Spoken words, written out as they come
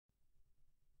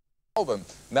Album.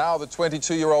 Now the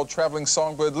 22-year-old travelling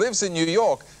songbird lives in New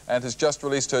York and has just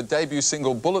released her debut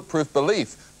single Bulletproof Belief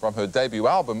from her debut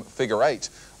album Figure 8.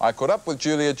 I caught up with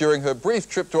Julia during her brief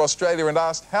trip to Australia and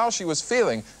asked how she was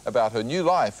feeling about her new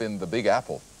life in the Big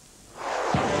Apple.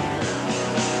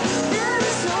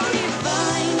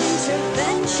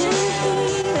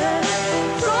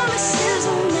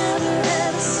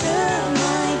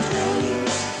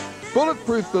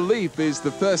 Bulletproof Belief is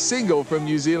the first single from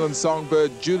New Zealand songbird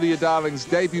Julia Darling's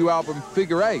debut album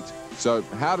Figure 8. So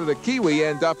how did a Kiwi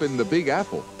end up in the Big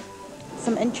Apple?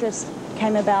 Some interest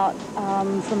came about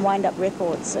from Wind Up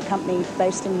Records, a company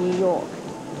based in New York.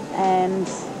 And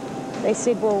they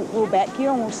said, well, we'll back you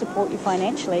and we'll support you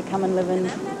financially. Come and live in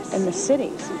the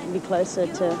city so you can be closer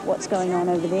to what's going on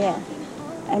over there.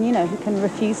 And, you know, who can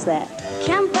refuse that?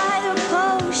 Can't buy the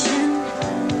potion,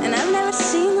 and I've never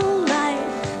seen the light.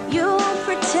 You won't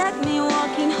protect me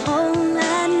walking home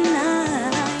at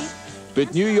night.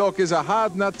 But New York is a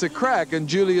hard nut to crack, and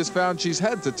Julia's found she's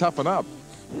had to toughen up.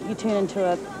 You turn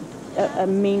into a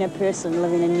meaner person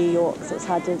living in New York, so it's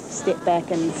hard to step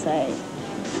back and say,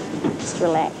 just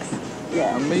relax.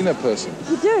 Yeah. A meaner person?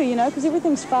 You do, you know, because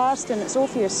everything's fast and it's all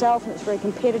for yourself and it's very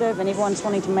competitive and everyone's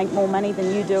wanting to make more money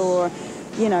than you do, or,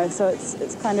 you know, so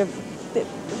it's kind of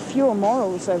fewer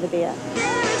morals over there.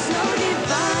 There is no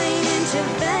divine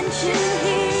intervention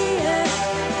here.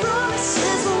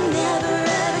 Promises will never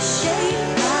ever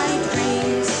shape my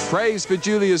dreams. Praise for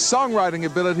Julia's songwriting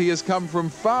ability has come from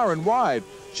far and wide.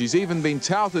 She's even been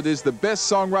touted as the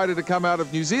best songwriter to come out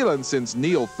of New Zealand since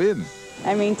Neil Finn.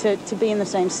 I mean, to be in the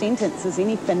same sentence as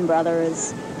any Finn brother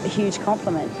is a huge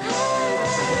compliment.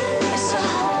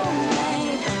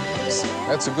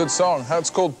 That's a good song. It's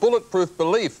called Bulletproof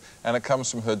Belief, and it comes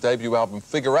from her debut album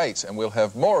Figure 8, and we'll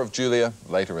have more of Julia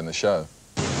later in the show.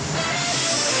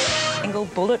 Single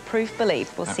Bulletproof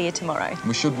Belief. We'll see you tomorrow.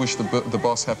 We should wish the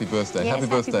boss happy birthday. Yes, happy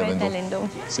birthday, Lyndall.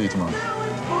 See you tomorrow.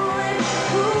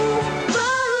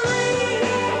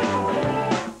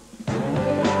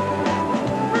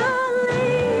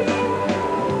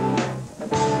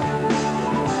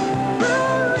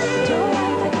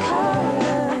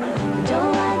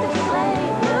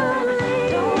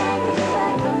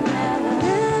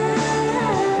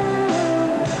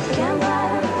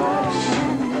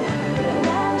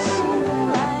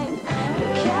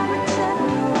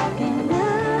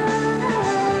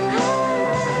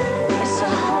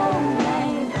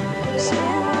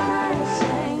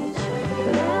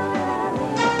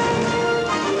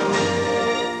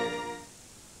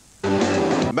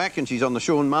 Back, and she's on the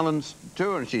Sean Mullins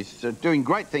tour, and she's doing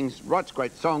great things, writes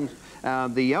great songs.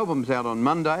 The album's out on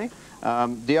Monday.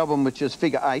 The album, which is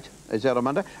Figure 8, is out on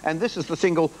Monday. And this is the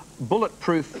single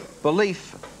Bulletproof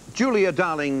Belief, Julia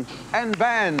Darling and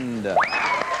Band.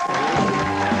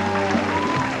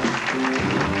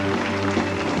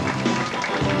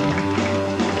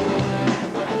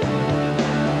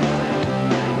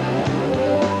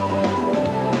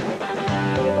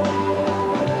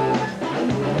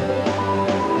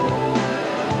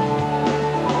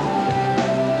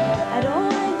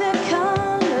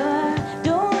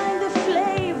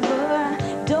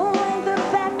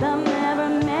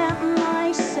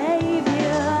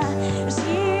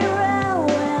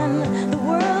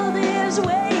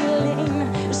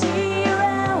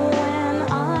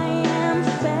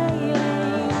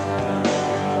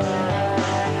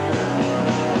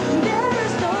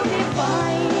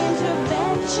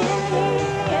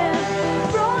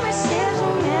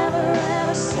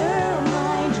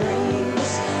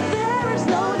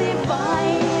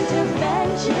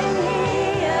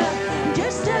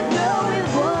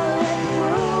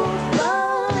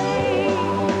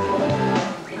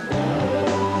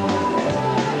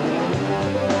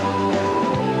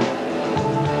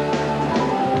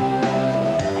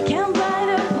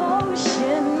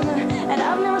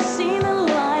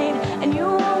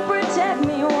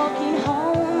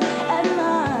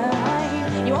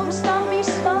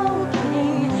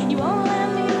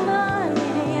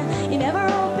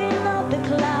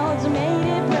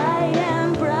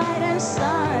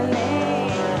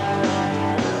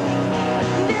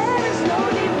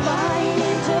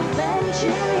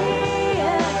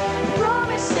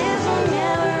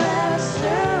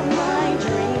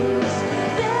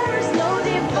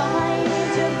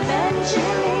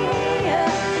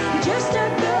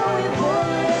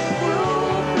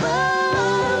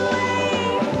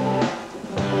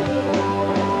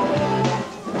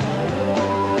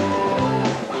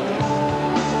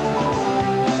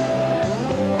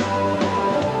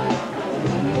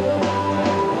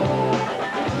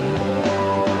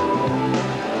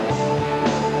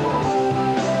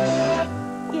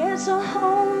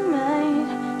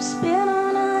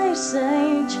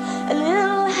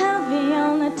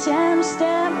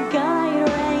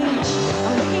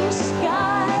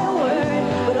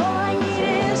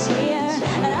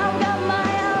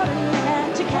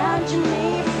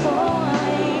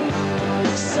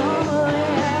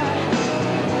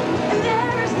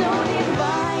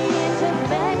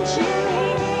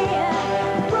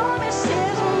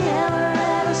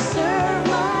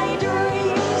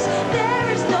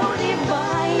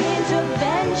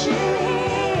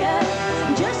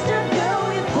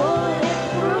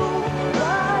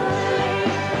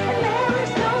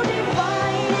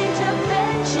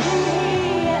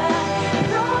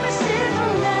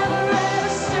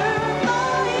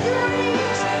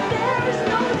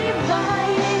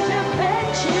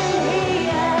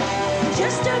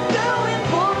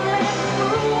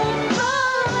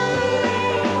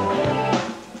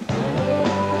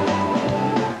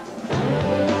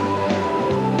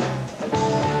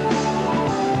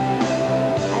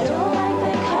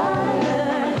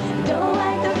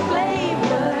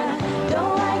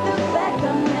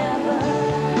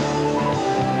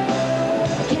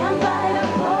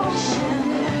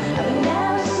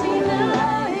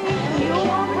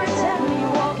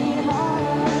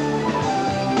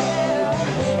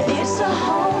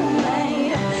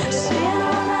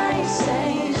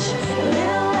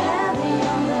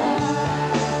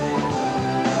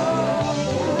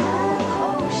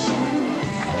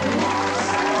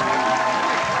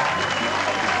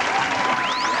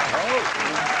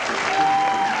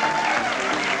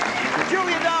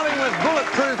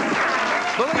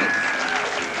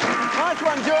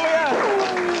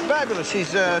 Julia. Fabulous.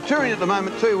 She's touring at the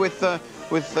moment too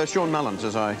with Sean Mullins,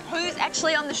 as I... Who's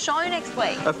actually on the show next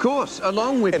week? Of course,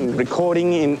 along with... And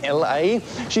recording in LA.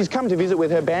 She's come to visit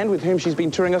with her band, with whom she's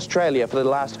been touring Australia for the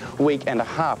last week and a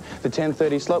half. The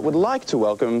 10:30 slot would like to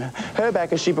welcome her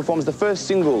back as she performs the first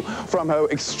single from her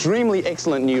extremely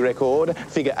excellent new record,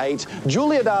 Figure 8,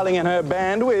 Julia Darling and her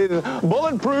band with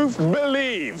Bulletproof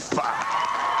Belief.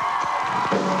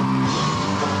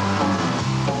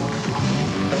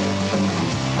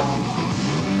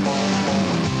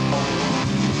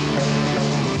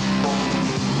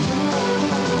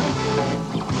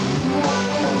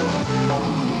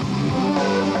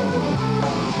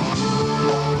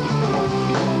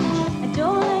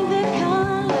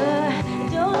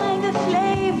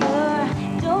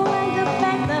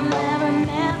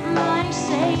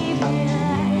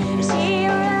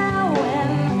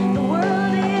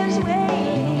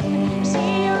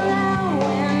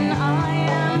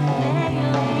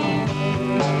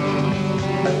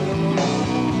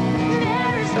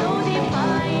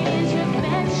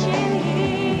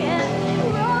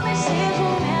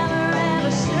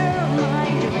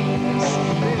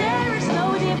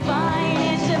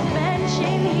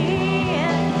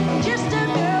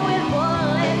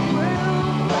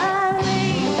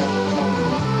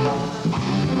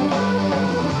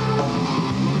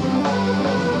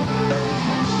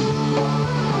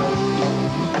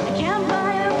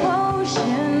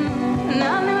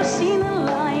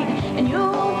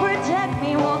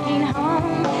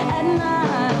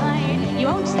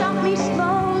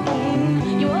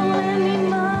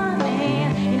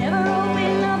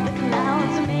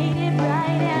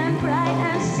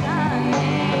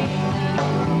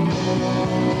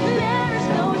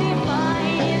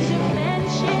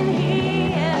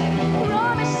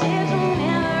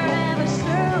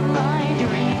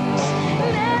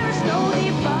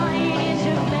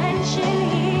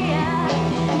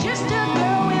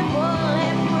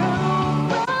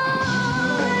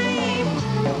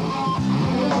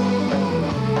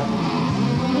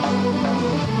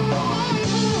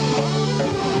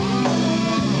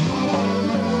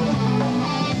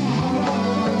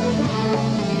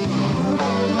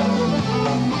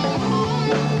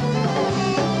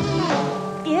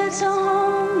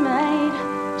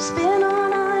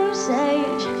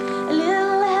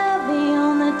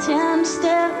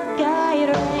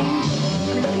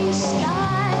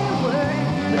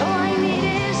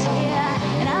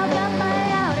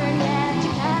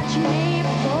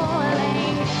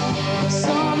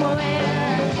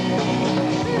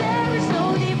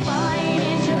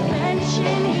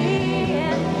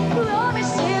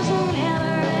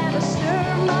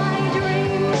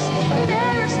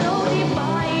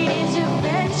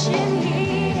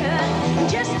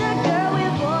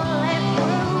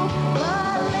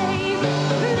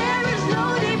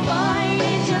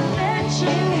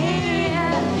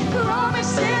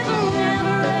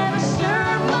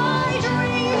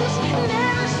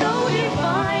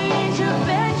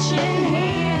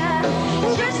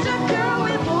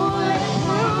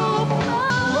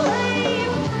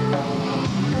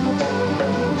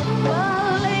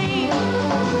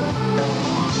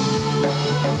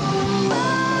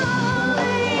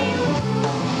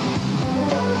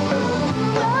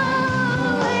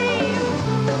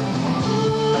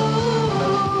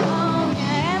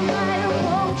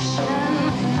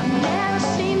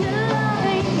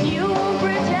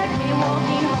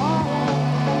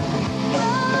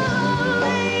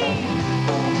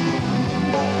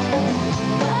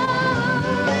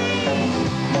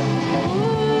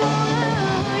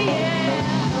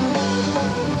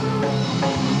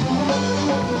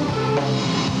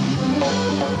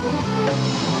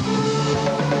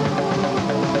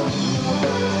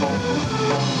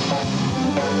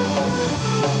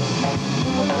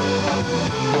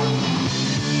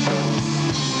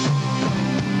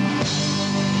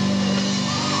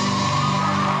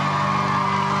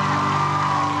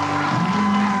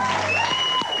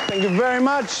 Thank you very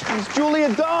much. It's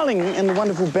Julia Darling and the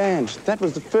wonderful band. That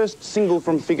was the first single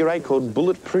from Figure 8 called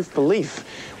Bulletproof Belief.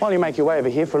 While you make your way over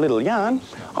here for a little yarn,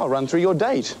 I'll run through your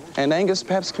date. And Angus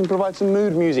perhaps can provide some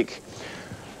mood music.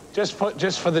 Just for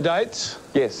the dates?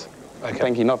 Yes. Okay.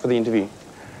 Thank you, not for the interview.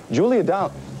 Julia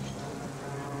Darling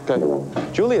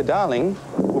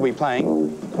will be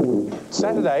playing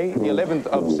Saturday, the 11th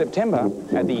of September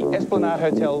at the Esplanade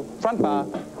Hotel Front Bar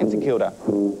in St Kilda.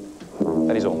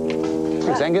 That is all.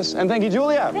 Thanks, Angus, and thank you,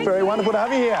 Julia. Very wonderful to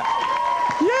have you here.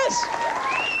 Yes.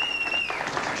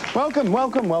 Welcome,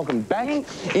 welcome, welcome. Back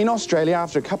in Australia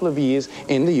after a couple of years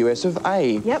in the US of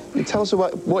A. Yep. Tell us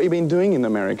what you've been doing in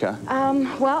America.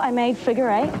 Well, I made Figure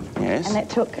 8. Yes. And that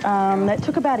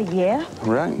took about a year.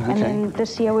 Right, okay. And then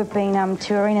this year we've been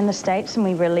touring in the States, and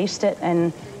we released it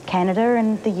in Canada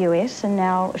and the US, and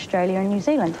now Australia and New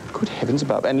Zealand. Good heavens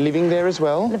above. And living there as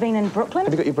well? Living in Brooklyn.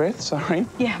 Have you got your breath? Sorry.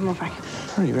 Yeah, I'm all right.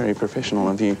 Very, very professional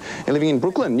of you. You're living in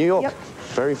Brooklyn, New York. Yep.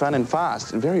 Very fun and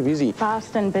fast and very busy.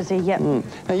 Fast and busy, yep.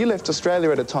 Now, you left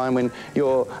Australia at a time when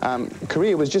your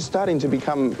career was just starting to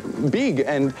become big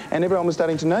and everyone was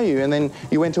starting to know you, and then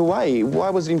you went away. Why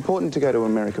was it important to go to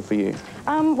America for you?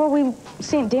 Well, we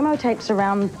sent demo tapes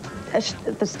around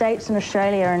the States and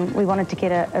Australia, and we wanted to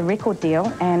get a record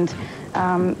deal, and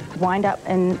Wind Up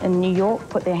in New York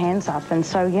put their hands up, and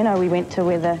so, you know, we went to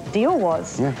where the deal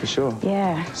was. Yeah, for sure.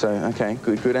 Yeah. So, okay,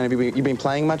 good, good. And have you been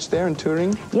playing much there and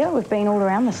touring? Yeah, we've been all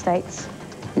around the States.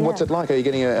 Yeah. What's it like? Are you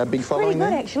getting a big following there?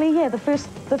 Pretty good, actually, yeah.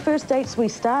 The first dates we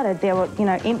started, there were, you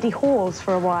know, empty halls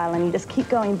for a while, and you just keep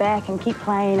going back and keep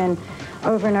playing and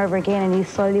over again, and you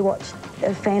slowly watch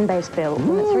a fan base build,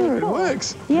 and it's really cool. It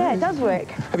works. Yeah, it does work.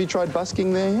 Have you tried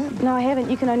busking there yet? No, I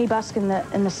haven't. You can only busk in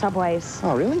the subways.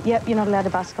 Oh, really? Yep, you're not allowed to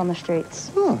busk on the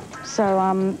streets. Oh. So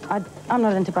I'm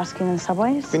not into busking in the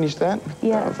subways. Finished that?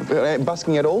 Yeah.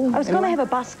 Busking at all? I was going to have a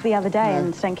busk the other day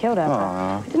in St Kilda, but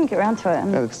I didn't get around to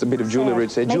it. That's a bit of Julia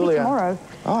roots there. Maybe Julia. tomorrow.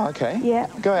 Oh, okay. Yeah.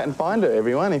 Go out and find her,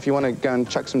 everyone, if you want to go and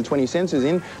chuck some 20 cents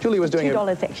in. Julia was doing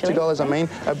 $2 actually. $2, I mean.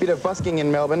 A bit of busking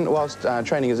in Melbourne whilst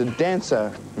training as a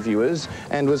dancer, viewers,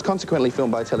 and was consequently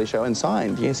filmed by a telly show and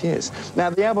signed. Yes, yes. Now,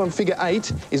 the album Figure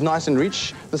 8 is nice and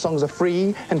rich. The songs are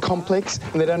free and complex,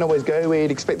 and they don't always go where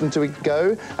you'd expect them to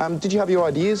go. Did you have your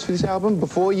ideas for this album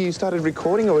before you started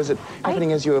recording, or was it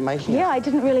happening as you were making it? Yeah, I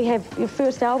didn't really have... Your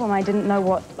first album, I didn't know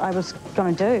what I was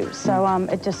going to do, so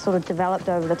it just sort of developed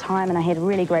over the time, and I had a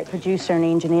really great producer and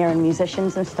engineer and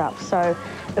musicians and stuff, so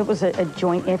it was a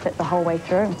joint effort the whole way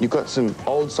through. You've got some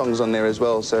old songs on there as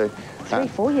well, so...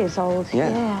 3-4 years old,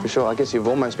 yeah, for sure. I guess you've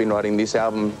almost been writing this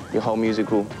album your whole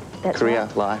musical career,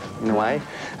 life, in a way.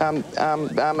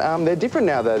 They're different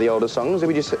now, though, the older songs.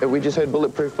 We just heard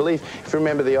Bulletproof Belief. If you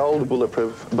remember the old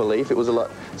Bulletproof Belief, it was a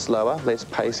lot slower, less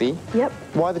pacey. Yep.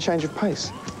 Why the change of pace?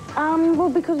 Well,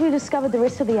 because we discovered the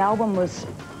rest of the album was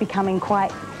becoming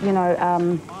quite, you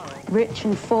know, rich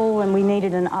and full, and we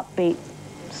needed an upbeat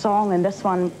song, and this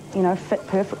one, you know, fit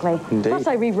perfectly. Indeed. Plus,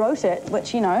 I rewrote it,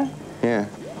 which, you know... Yeah.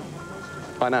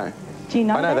 I know. Do you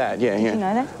know that? I know that, yeah, yeah. Do you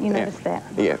know that? You noticed that?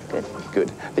 Yeah. Good.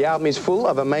 Good. The album is full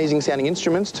of amazing sounding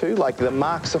instruments too, like the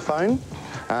Marxophone,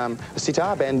 a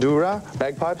sitar, bandura,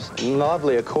 bagpipes,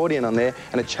 lovely accordion on there,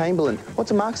 and a chamberlin. What's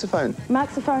a Marxophone?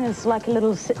 Marxophone is like a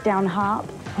little sit-down harp,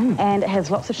 and it has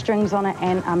lots of strings on it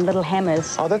and little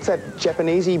hammers. Oh, that's that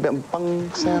Japanesey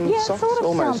bung sound, yeah, soft, it sort of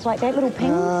almost. sounds like that, little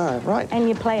pings. Ah, right. And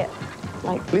you play it.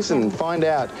 Like, listen, find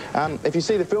out. If you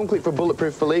see the film clip for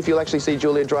Bulletproof Belief, you'll actually see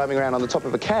Julia driving around on the top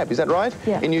of a cab. Is that right?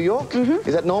 Yeah. In New York? Mm-hmm.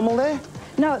 Is that normal there?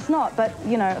 No, it's not, but,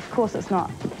 you know, of course it's not.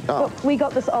 Oh. But we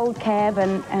got this old cab,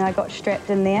 and I got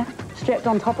strapped in there, strapped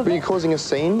on top of it. Were you causing a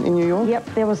scene in New York? Yep,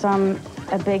 there was a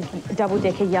big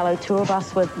double-decker yellow tour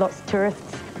bus with lots of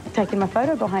tourists taking my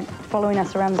photo behind, following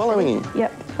us around the city. Following you?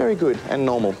 Yep. Very good and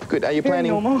normal. Good. Are you Very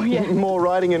planning normal, yeah. more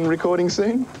writing and recording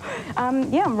soon?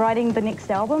 Yeah, I'm writing the next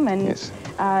album, and yes.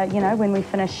 You know, when we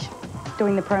finish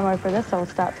doing the promo for this, I'll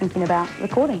start thinking about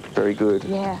recording. Very good.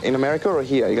 Yeah. In America or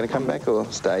here? Are you going to come back or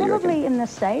stay? Probably in the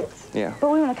States. Yeah.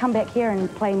 But we want to come back here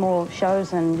and play more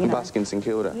shows and, you know. Busk in St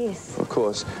Kilda. Yes. Of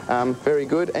course. Very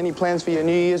good. Any plans for your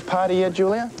New Year's party yet,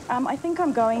 Julia? I think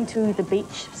I'm going to the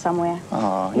beach somewhere.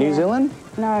 Oh, New Zealand?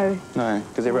 No. No,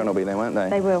 because everyone will be there, won't they?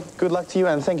 They will. Good luck to you,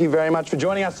 and thank you very much for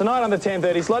joining us tonight on the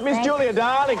 10:30 slot. Miss Julia,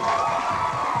 darling.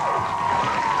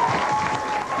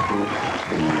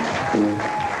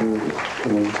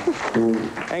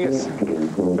 Angus,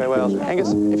 farewell.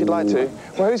 Angus, if you'd like to.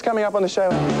 Well, who's coming up on the show?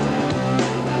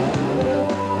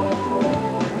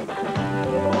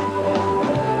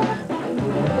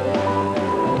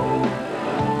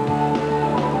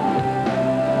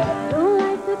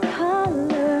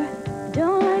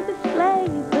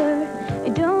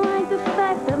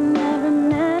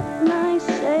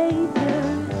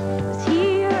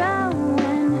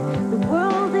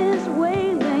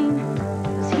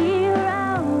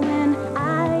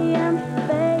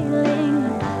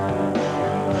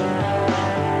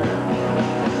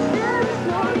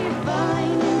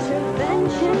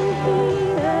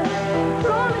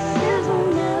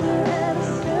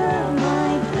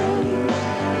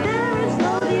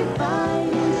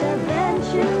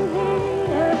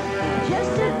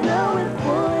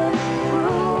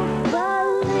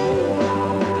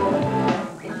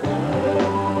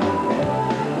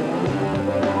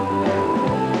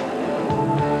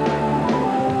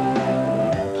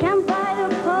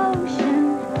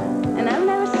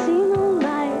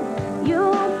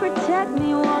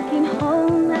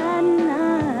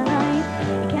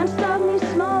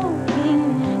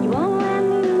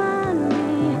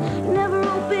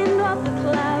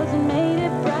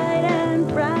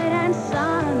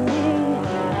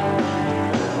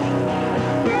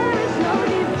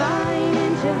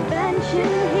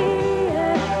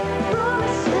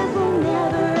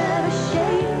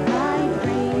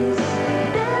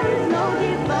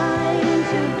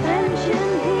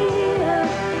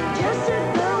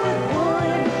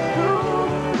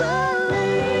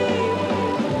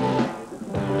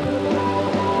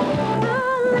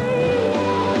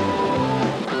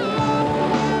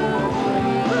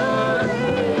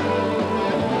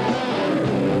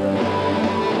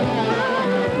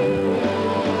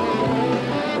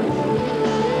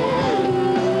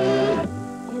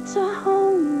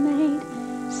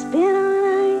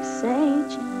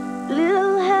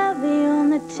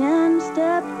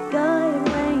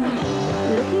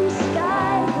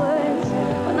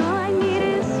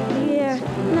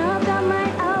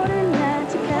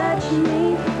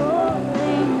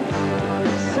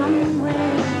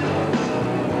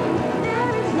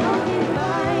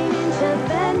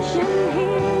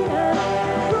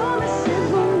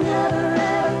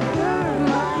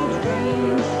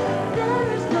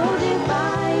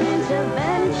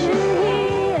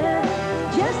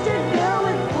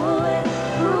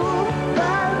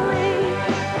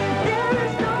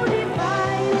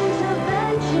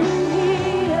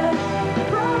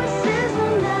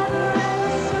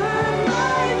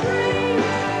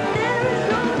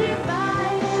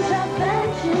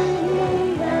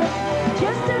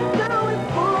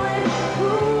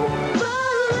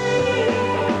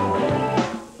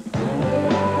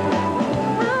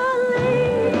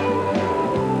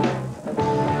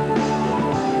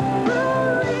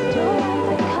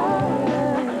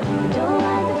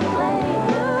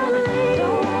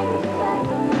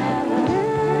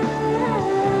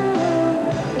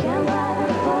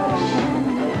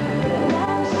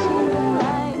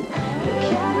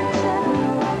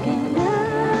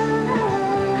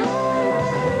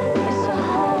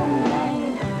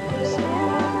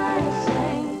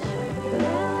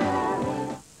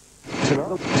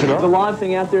 The live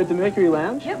thing out there at the Mercury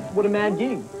Lounge. Yep. What a mad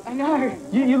gig. I know.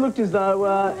 You looked as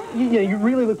though, you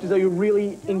really looked as though you were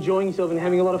really enjoying yourself and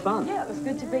having a lot of fun. Yeah, it was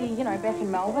good to be, you know, back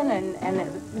in Melbourne, and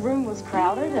the room was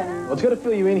crowded, and... Well, it's got to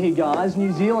fill you in here, guys.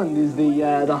 New Zealand is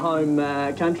the home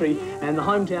country, and the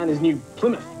hometown is New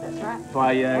Plymouth. That's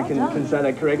right. If I can say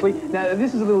that correctly. Now,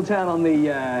 this is a little town on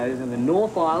the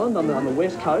North Island, on the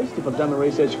west coast, if I've done my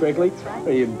research correctly. That's right.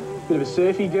 Are you a bit of a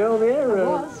surfy girl there? I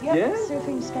was, yeah. Yeah?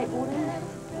 Surfing, skateboarding.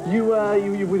 You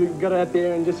would have got out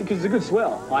there and just, because it's a good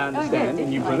swell, I understand, in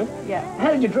New Plymouth. Yeah.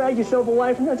 How did you drag yourself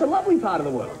away from that? It's a lovely part of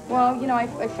the world. Well, you know, I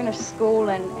finished school,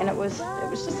 and it was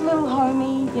just a little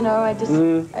homey, you know, I just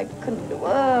had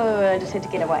to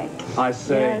get away. I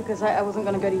see. You know, because I wasn't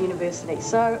going to go to university.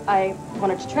 So I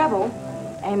wanted to travel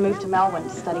and moved to Melbourne to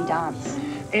study dance.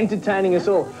 Entertaining us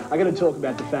all. I got to talk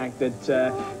about the fact that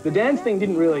the dance thing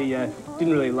didn't really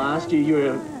last you. You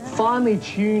were a finely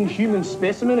tuned human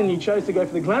specimen, and you chose to go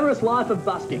for the glamorous life of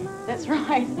busking. That's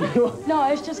right. No,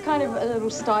 I was just kind of a little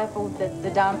stifled that the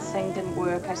dance thing didn't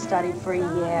work. I studied for a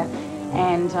year,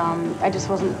 and I just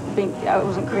wasn't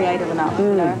creative enough.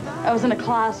 You know, I was in a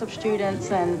class of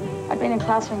students, and I'd been in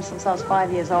classrooms since I was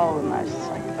 5 years old, and I was just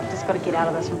like, I've just got to get out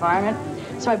of this environment.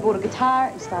 So I bought a guitar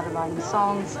and started writing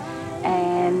songs,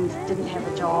 and didn't have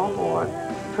a job or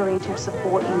parental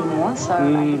support anymore, so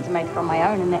I had to make it on my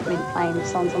own, and that meant playing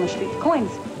songs on the street for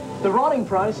coins. The writing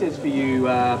process for you,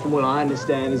 from what I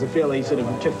understand, is a fairly sort of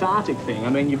cathartic thing.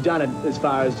 I mean, you've done it as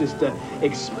far as just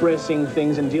expressing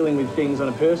things and dealing with things on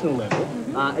a personal level.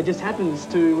 It just happens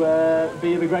to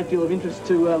be of a great deal of interest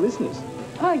to listeners.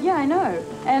 Oh, yeah, I know.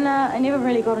 And I never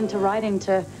really got into writing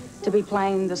to be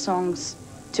playing the songs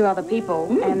to other people,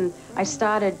 and I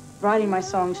started writing my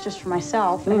songs just for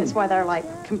myself, and that's why they're like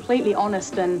completely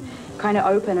honest and kind of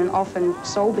open and often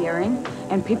soul-bearing,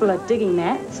 and people are digging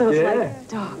that. So it's like,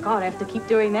 oh God, I have to keep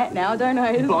doing that now, don't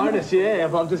I? Bonus, yeah.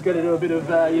 If I've just got to do a bit of,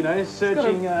 you know,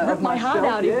 searching rip my heart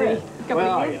out every couple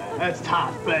of years. You know, that's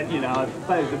tough, but you know, if it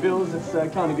pays the bills, it's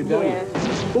kind of good doing it.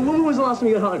 Well, when was the last time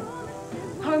you got home?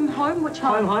 Home? Which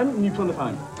home? Home? New Plymouth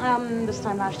home? This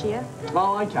time last year.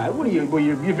 Oh, okay. What are you? Well,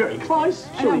 you're very close.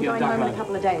 Surely I'm going home in a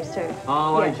couple of days too.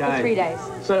 Oh, yeah, okay. For 3 days.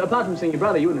 So apart from seeing your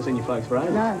brother, you wouldn't have seen your folks for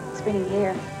ages? No, it's been a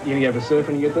year. You gonna go for a surf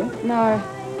when you get there? No.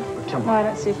 Come on. No, I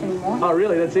don't surf anymore. Oh,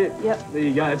 really? That's it? Yep. There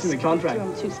you go. It's in the contract.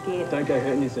 I'm too scared. Don't go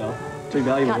hurting yourself. Too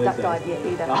valuable. Can't duck dive yet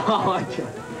either. Oh, okay.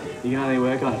 You can only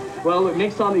work on it. Well, look,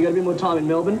 next time you've got a bit more time in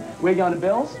Melbourne, we're going to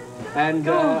Bells, and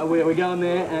we're going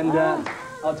there, and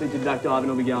I'll teach you to duck dive and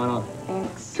it'll be going on.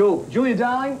 Thanks. Cool. Julia,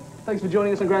 darling, thanks for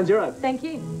joining us on Ground Zero. Thank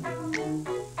you.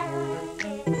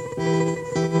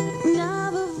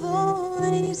 Another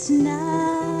voice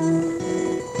now,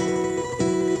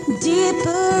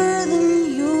 deeper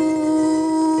than you.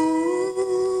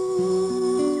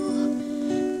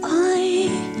 I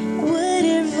would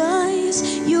advise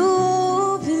you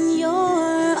open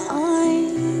your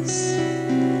eyes,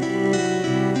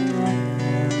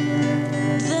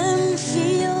 then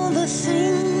feel the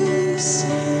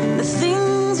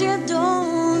things you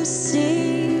don't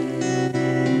see.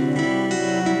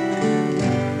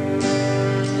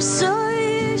 So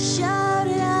you shout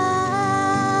it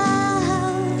out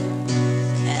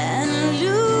and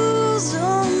lose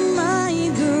all my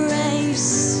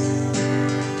grace,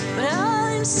 but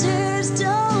answers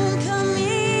don't come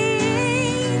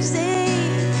easy.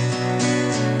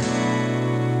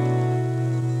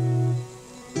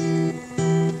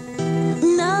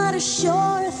 Not a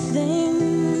sure thing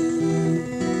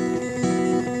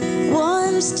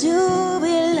wants to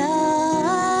be loved.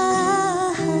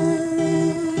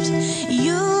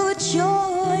 You've a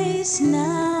choice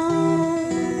now.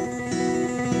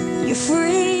 You're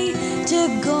free to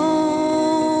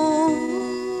go.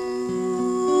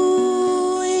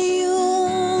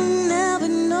 You'll never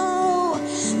know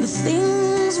the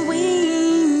things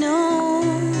we know.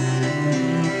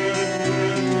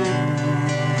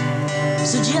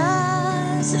 So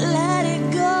just let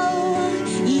it go.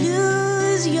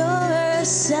 Lose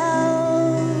yourself.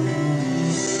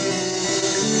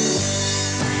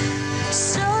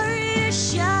 Sorry,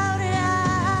 shout it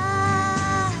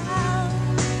out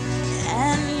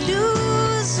and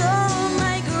lose all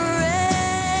my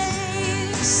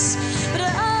grace, but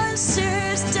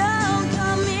answers don't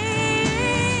come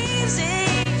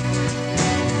easy.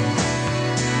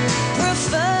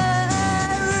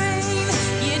 Preferring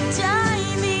you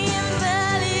die me in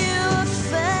value of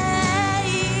fame.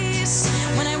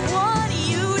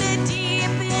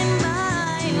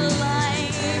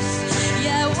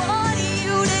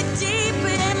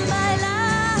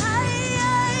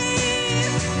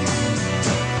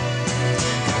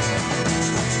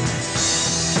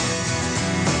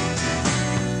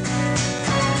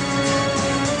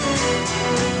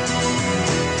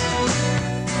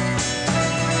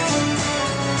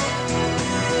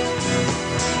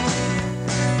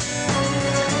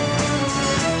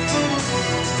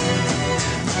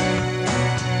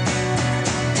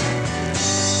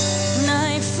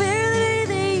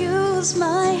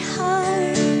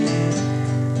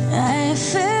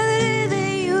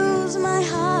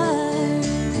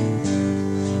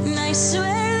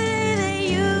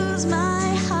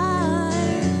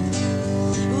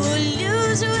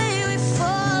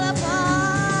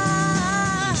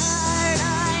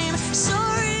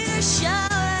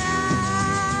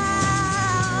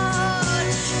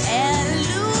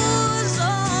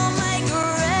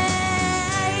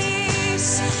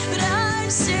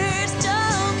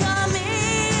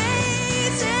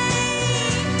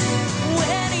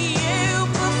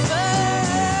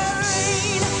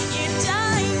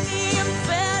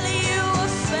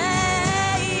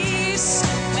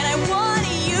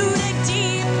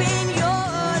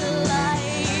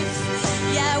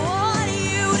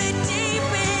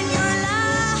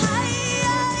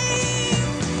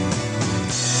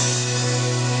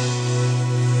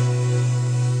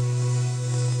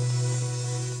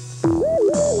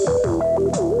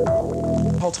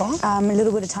 A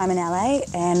little bit of time in LA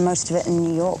and most of it in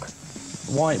New York.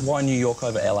 Why New York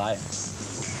over LA?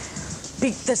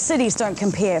 The cities don't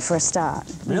compare for a start.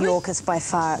 Really? New York is by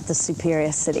far the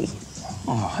superior city.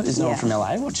 Oh, I hope there's no one Yeah. from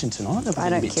LA watching tonight. I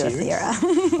don't care if there are.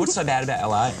 What's so bad about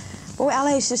LA? Well,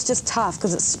 LA is just tough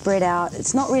because it's spread out.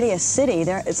 It's not really a city.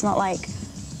 It's not like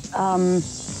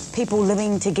people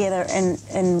living together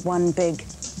in one big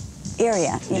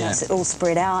area. You know, it's all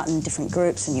spread out in different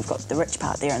groups, and you've got the rich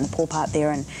part there and the poor part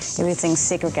there, and everything's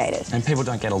segregated. And people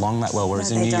don't get along that well, whereas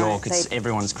No, in they New don't. York,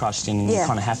 everyone's crushed in, and you Yeah.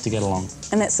 kind of have to get along.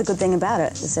 And that's the good thing about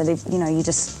it, is that, you know, you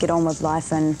just get on with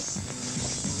life and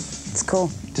it's cool.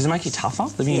 Does it make you tougher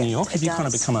living in Yeah, New York? it Have you kind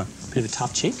of does. become a bit of a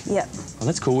tough chick? Yep. Oh,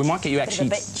 that's cool. We might get you actually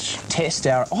Bit of a bitch. test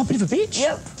our... Oh, a bit of a bitch?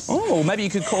 Yep. Oh, maybe you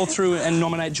could call through and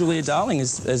nominate Julia Darling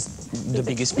as the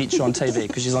biggest bitch on TV,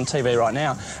 because she's on TV right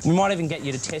now. We might even get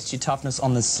you to test your toughness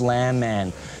on the Slam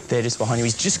Man. They're just behind you.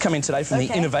 He's just come in today from the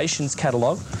Innovations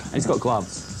catalogue, and he's got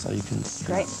gloves, so you can...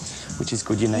 Great. Which is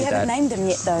good, you need You haven't that. named him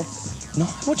yet, though. No,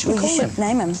 what should we You call him? should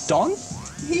name him. Don?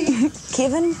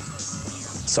 Kevin?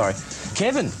 Sorry.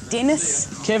 Kevin. Dennis?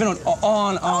 Kevin on...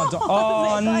 Oh, no, the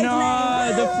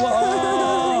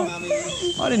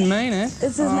I didn't mean it.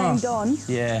 Is his name Don?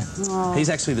 Yeah. Oh. He's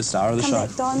actually the star of the Come show.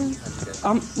 back, Don.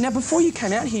 Now, before you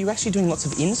came out here, you were actually doing lots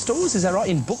of in-stores, is that right?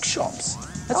 In bookshops?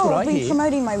 That's what I I've been hear.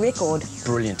 promoting my record.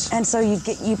 Brilliant. And so you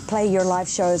play your live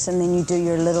shows, and then you do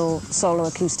your little solo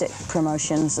acoustic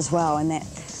promotions as well, and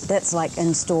that's like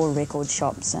in-store record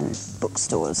shops and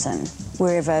bookstores and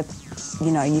wherever,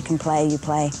 you know, you can play, you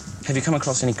play. Have you come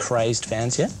across any crazed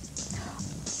fans yet?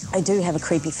 I do have a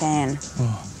creepy fan.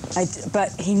 Oh.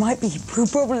 But he'll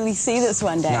probably see this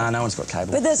one day. Nah, no one's got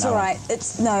cable. But that's No all one.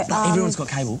 right. Everyone's got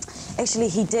cable. Actually,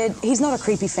 he's not a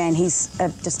creepy fan, he's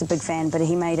just a big fan, but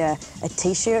he made a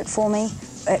T-shirt for me.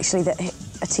 Actually,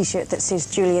 a T-shirt that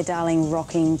says Julia Darling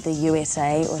rocking the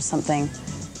USA or something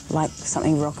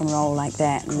rock and roll like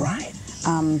that. Great.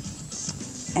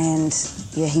 And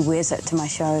yeah, he wears it to my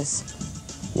shows.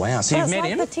 Wow, so you've met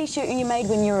him? It's like the T-shirt you made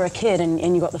when you were a kid and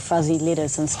you got the fuzzy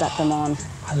letters and stuck them on.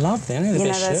 I love them, they're the You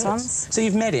best know those shirts. ones? So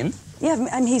you've met him? Yeah,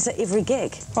 and he's at every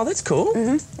gig. Oh, that's cool.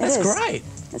 That's is. great.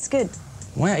 It's good.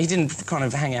 Wow, he didn't kind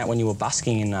of hang out when you were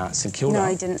busking in St Kilda? No,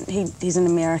 he didn't. He's an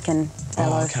American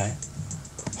fellow. Oh, OK.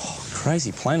 Oh,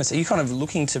 crazy planets. Are you kind of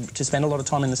looking to spend a lot of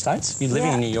time in the States? You're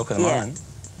living in New York at the moment.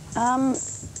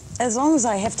 As long as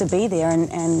I have to be there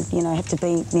and you know, have to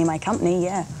be near my company,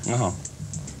 yeah. Oh.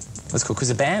 That's cool, because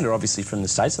the band are obviously from the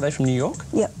States. Are they from New York?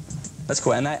 Yep. That's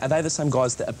cool. And are they the same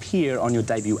guys that appear on your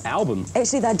debut album?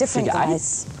 Actually, they're different Figure Eight?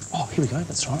 guys. Oh, here we go.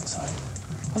 That's right. So,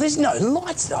 oh, there's no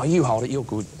lights. Oh, you hold it. You're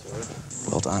good.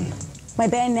 Well done. My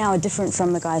band now are different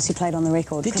from the guys who played on the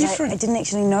record. They're 'cause different? I didn't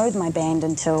actually know my band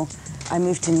until I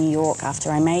moved to New York after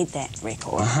I made that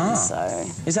record. So...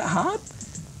 Is that hard?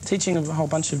 Teaching a whole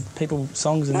bunch of people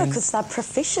songs and No, then... because they're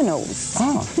professionals.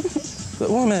 Oh.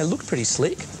 Well, I mean, they look pretty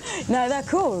slick. No, they're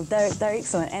cool. They're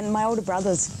excellent. And my older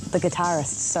brother's the guitarist,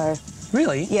 so...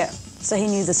 Really? Yeah. So he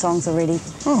knew the songs already.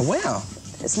 Oh, wow.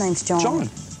 His name's John. John.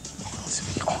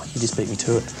 Oh, you just beat me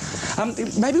to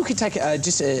it. Maybe we could take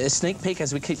just a sneak peek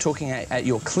as we keep talking at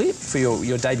your clip for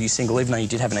your debut single, even though you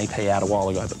did have an EP out a while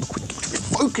ago. But look, we're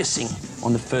focusing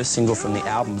on the first single from the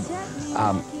album,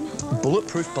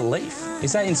 Bulletproof Belief.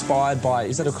 Is that inspired by,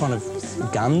 is that a kind of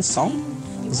gun song?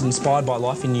 Is it inspired by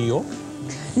life in New York?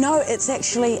 No, it's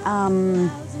actually,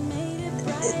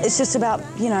 it's just about,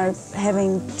 you know,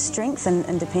 having strength and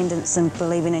independence and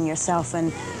believing in yourself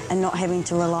and not having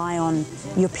to rely on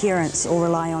your parents or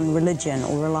rely on religion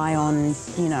or rely on,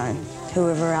 you know,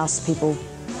 whoever else people,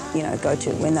 you know, go to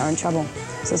when they're in trouble.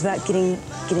 So it's about getting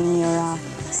your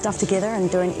stuff together and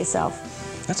doing it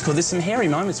yourself. That's cool. There's some hairy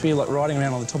moments where you're like riding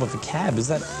around on the top of a cab.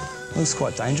 That looks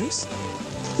quite dangerous?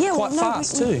 Yeah, Quite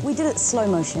fast too. We did it slow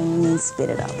motion and then sped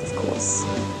it up, of course.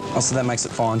 Oh, so that makes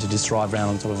it fine to just drive around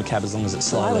on top of a cab as long as it's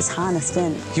slowly. I was harnessed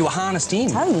in. You were harnessed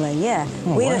in? Totally, yeah.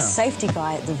 Oh, we had wow. a safety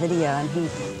guy at the video and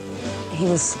he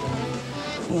was,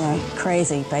 you know,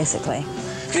 crazy, basically.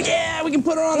 Yeah, we can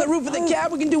put her on the roof of the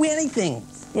cab, we can do anything.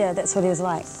 Yeah, that's what he was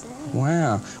like.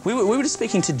 Wow. We were just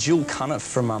speaking to Jill Cunniff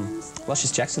from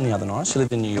Luscious Jackson the other night. She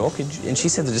lived in New York, and she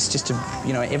said that it's just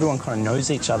you know, everyone kind of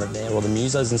knows each other there, or the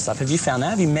musos and stuff. Have you found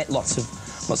that? Have you met lots of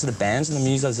the bands and the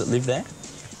musos that live there?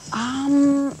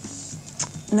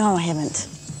 No, I haven't.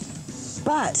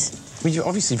 But... I mean, you're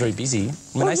obviously very busy.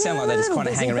 I mean, they sound like they just kind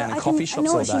of hang around in coffee shops all day.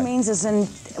 I know what she means is,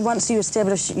 once you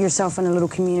establish yourself in a little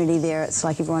community there, it's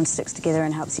like everyone sticks together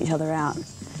and helps each other out.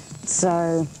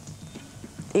 So,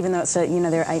 even though it's you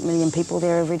know, there are 8 million people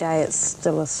there every day, it's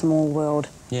still a small world.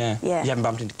 Yeah. Yeah. You haven't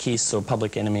bumped into Kiss or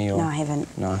Public Enemy or... No, I haven't.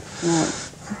 No. No.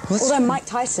 Although Mike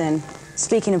Tyson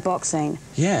speaking of boxing,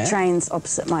 Yeah. trains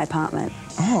opposite my apartment.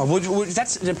 Oh,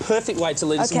 that's the perfect way to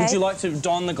lead us. Okay. Would you like to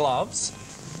don the gloves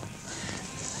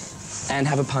and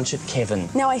have a punch at Kevin?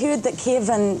 Now, I heard that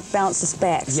Kevin bounces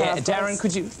back. So Yeah, I've got Darren, to-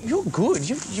 could you... You're good.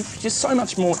 You're so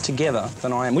much more together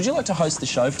than I am. Would you like to host the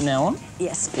show from now on?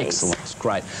 Yes, please. Excellent.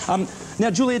 Great. Now,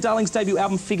 Julia Darling's debut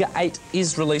album, Figure 8,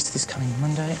 is released this coming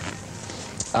Monday.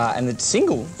 And the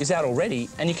single is out already,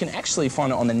 and you can actually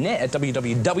find it on the net at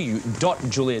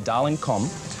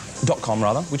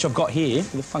www.juliadarling.com, which I've got here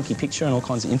with a funky picture and all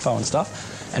kinds of info and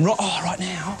stuff. And right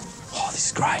now, this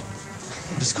is great.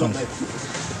 I'm just kind of...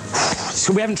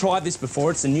 So we haven't tried this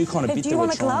before. It's a new kind of Hey, bit do that you we're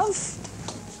want a trying.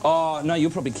 glove? Oh, no, you'll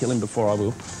probably kill him before I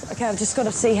will. Okay, I've just got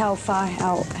to see how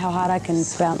hard I can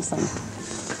bounce them.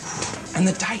 And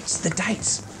the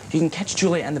dates. You can catch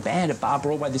Julia and the band at Bar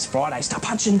Broadway this Friday. Start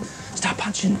punching.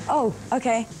 Oh,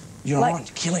 okay. You're on.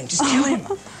 Kill him. Just kill him.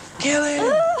 Kill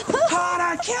him.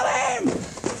 Harder. Kill him.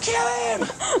 Kill him.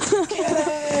 Kill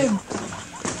him.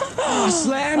 Oh,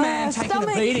 Slam Man taking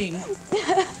stomach. a beating.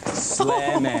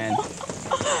 Slam Man.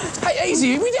 Hey,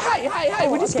 easy. Hey,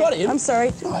 we just got him. I'm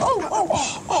sorry. Hey.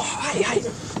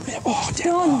 Oh,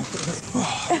 Don.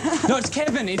 No, it's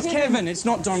Kevin. It's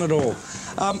not Don at all.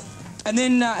 And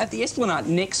then at the Esplanade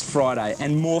next Friday,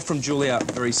 and more from Julia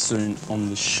very soon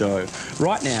on the show.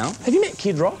 Right now, have you met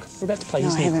Kid Rock? We're about to play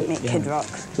his No, I new haven't clip. met Kid Rock.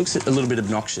 Looks a little bit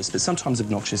obnoxious, but sometimes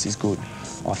obnoxious is good,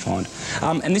 I find.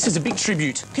 And this is a big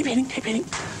tribute, keep hitting,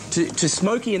 to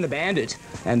Smokey and the Bandit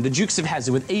and the Dukes of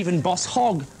Hazzard, with even Boss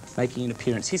Hogg making an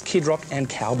appearance. Here's Kid Rock and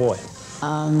Cowboy.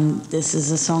 This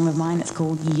is a song of mine. It's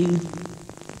called You.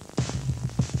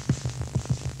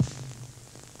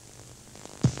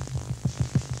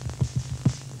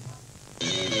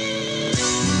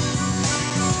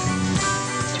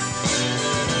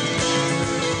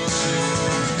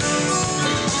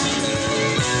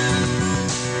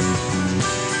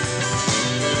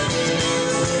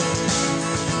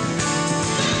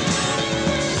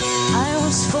 I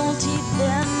was faulty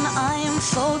then, I am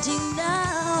faulty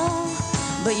now,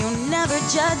 but you never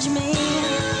judge me.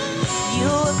 You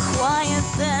were quiet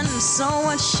then, so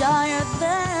much shyer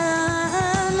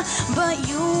then, but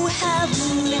you have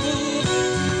me.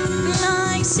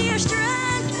 I see your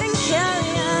strength and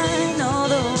carry, I know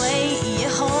the weight you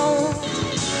hold.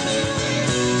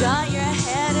 Got your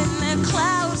head in the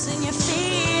clouds and your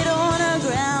feet on a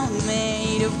ground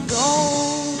made of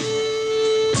gold.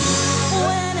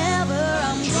 Whenever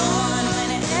I'm gone,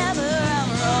 whenever I'm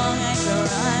wrong, I can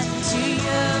run to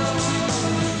you.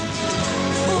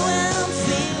 When I'm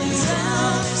feeling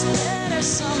down, it's better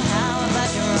somehow if I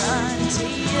can run to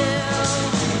you.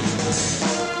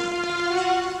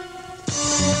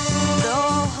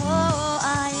 Though I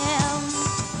am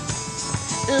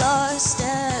lost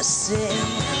at sea,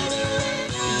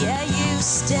 yeah, you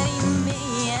steady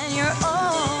me and you're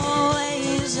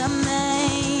always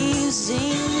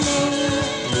amazing me.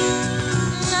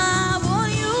 I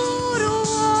want you to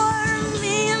warm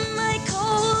me in my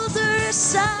colder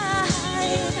side.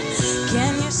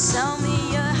 Can you sell me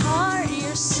your heart,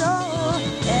 your soul,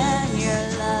 and your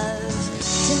love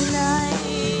tonight?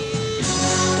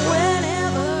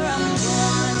 Whenever I'm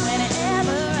gone,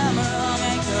 whenever I'm wrong,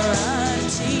 I can run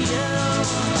to you.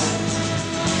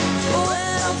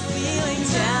 When I'm feeling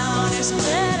down, it's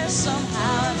better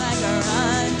somehow if I can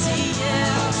run to you.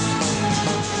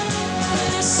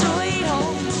 This sweet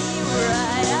home you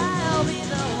right, I'll be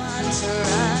the one to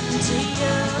run to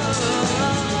you.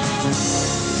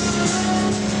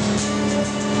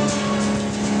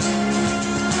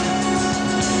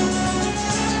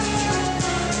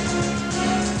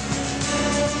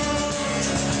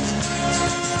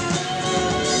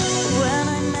 When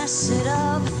I mess it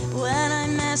up, when I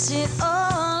mess it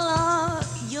all up,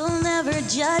 you'll never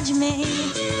judge me.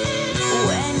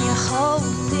 When you hold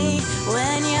me,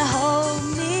 when you hold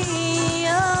me,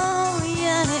 oh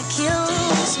yeah, it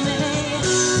kills me.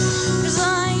 'Cause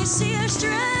I see your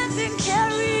strength and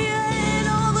carry it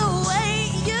all the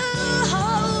weight you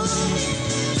hold.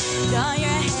 Got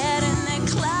your head in the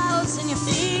clouds and your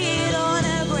feet on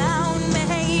a ground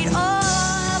made of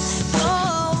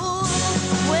gold.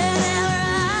 Whenever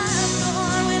I'm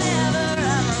gone, whenever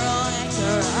I'm wrong, I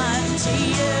can run to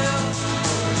you.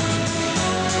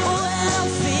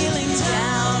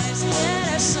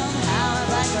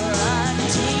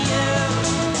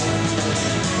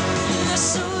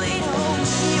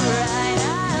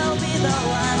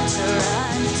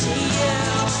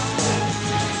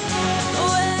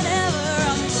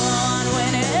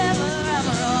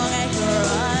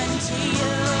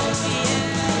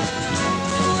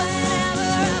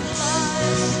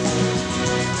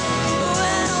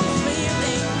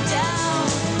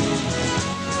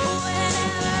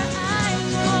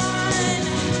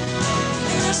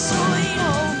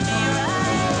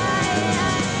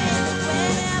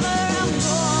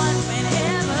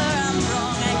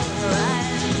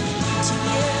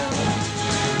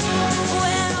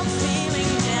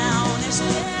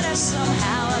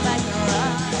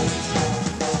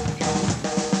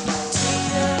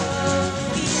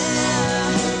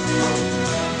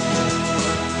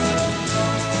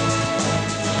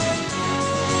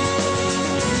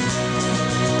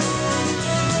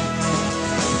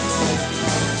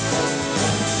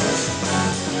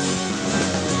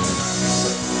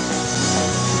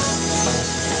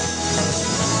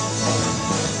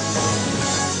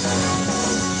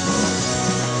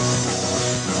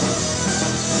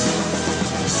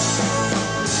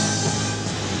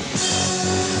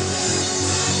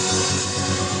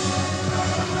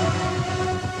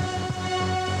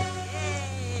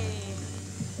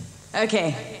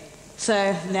 Okay,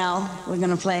 so now we're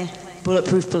gonna play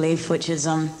Bulletproof Belief, which is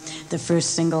the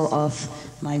first single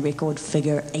off my record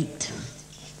Figure 8.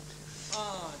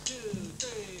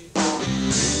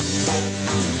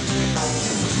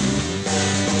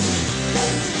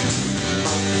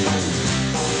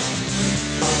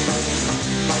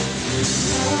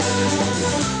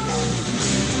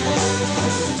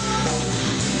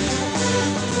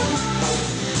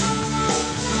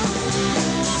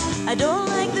 I don't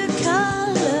like the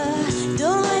color,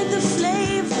 don't like the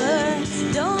flavor,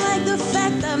 don't like the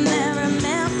fact I've never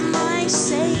met my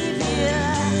savior.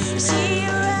 See you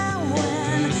around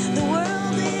when the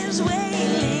world is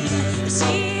wailing.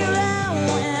 See you around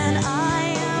when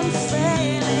I am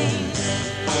failing.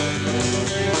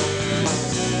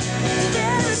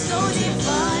 There is no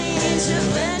divine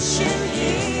intervention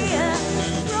here.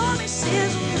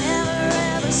 Promises will never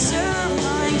ever serve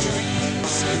my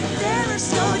dreams. There is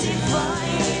no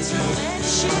divine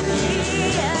intervention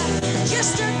here.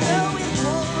 Just a girl with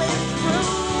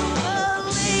bulletproof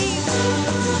belief.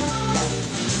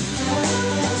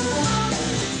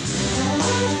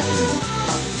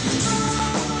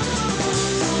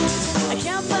 I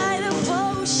can't buy the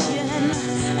potion,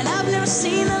 and I've never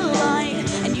seen the light.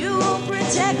 And you won't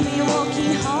protect me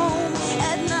walking home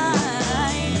at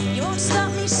night. You won't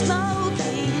stop me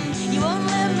smoking. You won't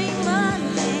let me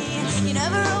money. You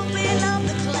never open up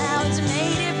the clouds and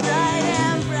made it bright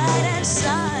and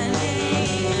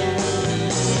sunny.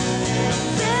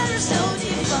 There's no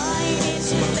divine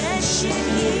intervention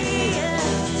here.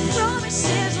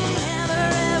 Promises will never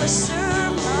ever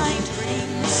serve my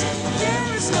dreams. There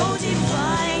is no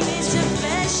divine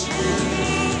intervention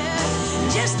here.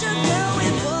 Just a girl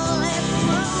with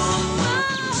bulletproof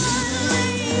belief.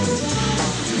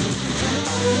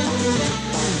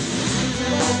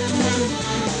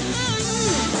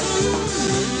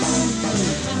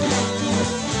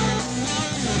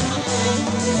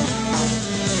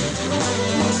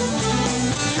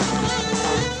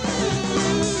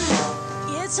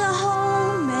 It's a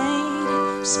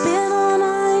homemade spin on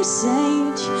Ice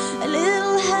Age, a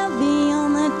little heavy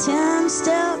on the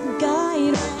 10-step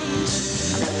guide range.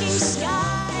 I'm looking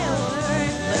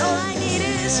skyward, but all I need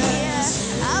is here.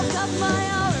 I've got my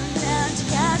arm down to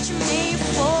catch me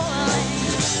falling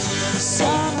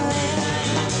somewhere.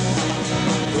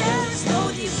 There is no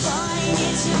divine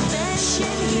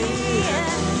intervention here.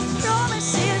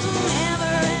 Promises will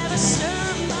never ever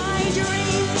serve my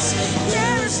dreams.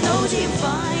 There is no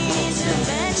divine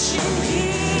intervention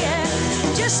here.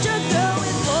 Just a girl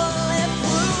with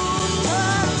bulletproof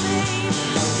belief.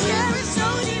 There is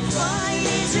no divine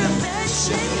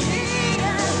intervention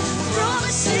here.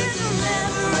 Promises will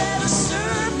never ever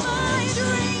serve my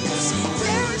dreams.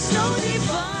 There is no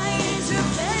divine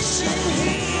intervention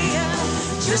here.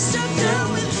 Just a girl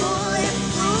with